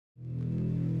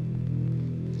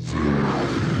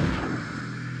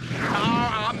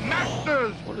The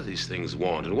masters! What do these things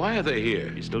want, and why are they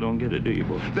here? You still don't get it, do you,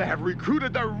 boy? They have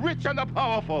recruited the rich and the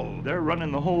powerful. They're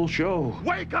running the whole show.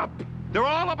 Wake up! They're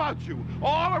all about you,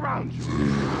 all around you.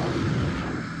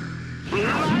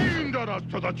 Blinded us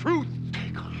to the truth.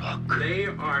 Take a look. They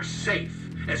are safe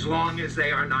as long as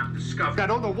they are not discovered. I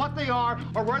don't know what they are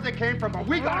or where they came from, but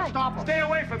we gotta stop them. Stay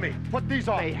away from me. Put these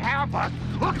on. They have us.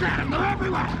 Look at them. They're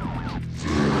everywhere.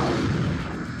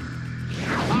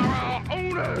 Our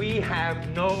owners. We have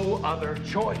no other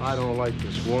choice. I don't like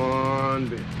this one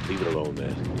bit. Leave it alone,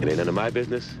 man. It ain't none of my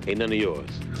business. Ain't none of yours.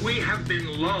 We have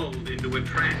been lulled into a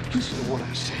trance. Listen to what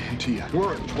I'm saying to you.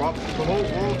 We're in trouble. The whole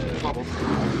world's in trouble.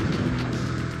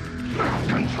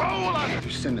 Control us.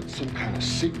 They're sending some kind of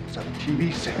signals out of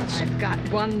TV sets. I've got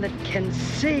one that can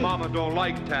see. Mama don't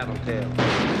like tattletale.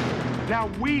 Now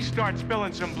we start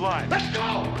spilling some blood. Let's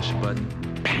go! Push a button.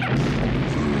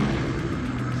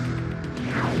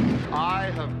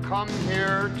 I have come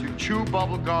here to chew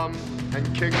bubblegum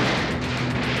and kick it.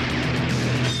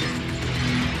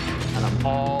 And I'm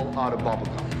all out of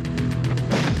bubblegum.